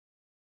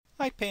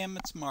Hi Pam,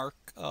 it's Mark.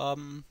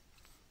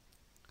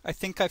 I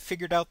think I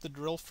figured out the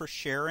drill for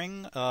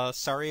sharing.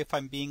 Sorry if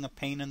I'm being a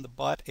pain in the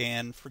butt,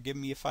 and forgive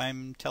me if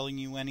I'm telling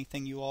you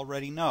anything you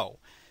already know.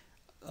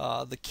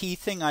 The key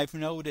thing I've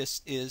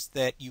noticed is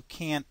that you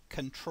can't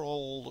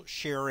control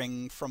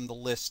sharing from the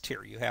list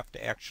here. You have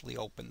to actually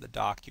open the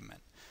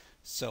document.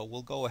 So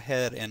we'll go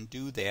ahead and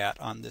do that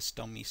on this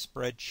dummy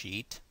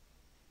spreadsheet.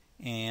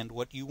 And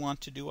what you want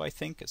to do, I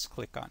think, is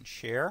click on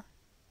Share.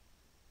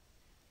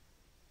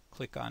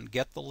 Click on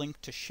Get the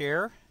Link to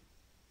Share.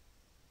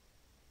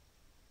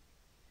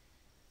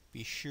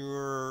 Be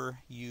sure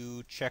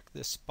you check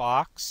this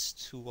box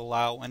to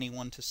allow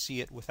anyone to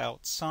see it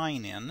without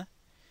sign-in.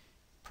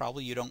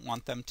 Probably you don't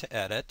want them to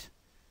edit.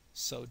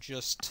 So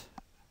just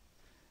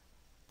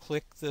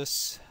click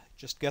this,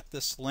 just get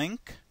this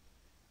link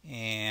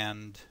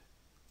and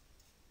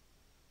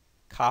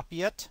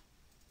copy it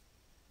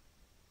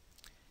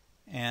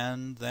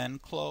and then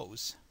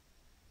close.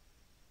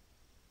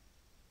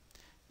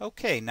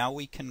 Okay, now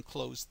we can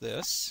close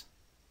this.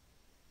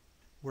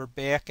 We're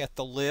back at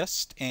the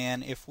list,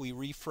 and if we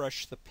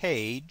refresh the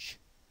page,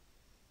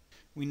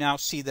 we now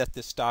see that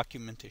this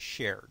document is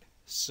shared.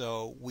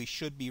 So we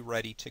should be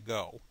ready to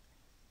go.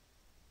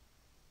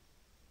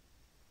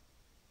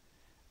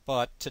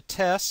 But to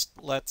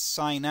test, let's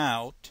sign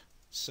out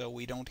so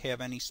we don't have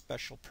any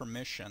special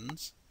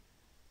permissions.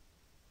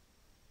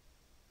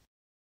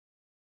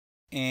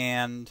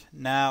 And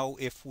now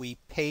if we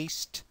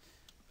paste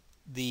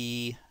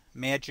the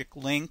magic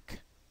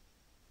link,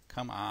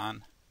 come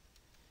on,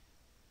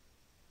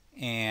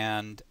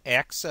 and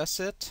access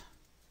it,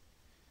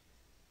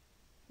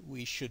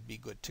 we should be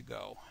good to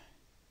go.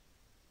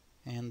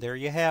 And there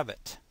you have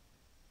it.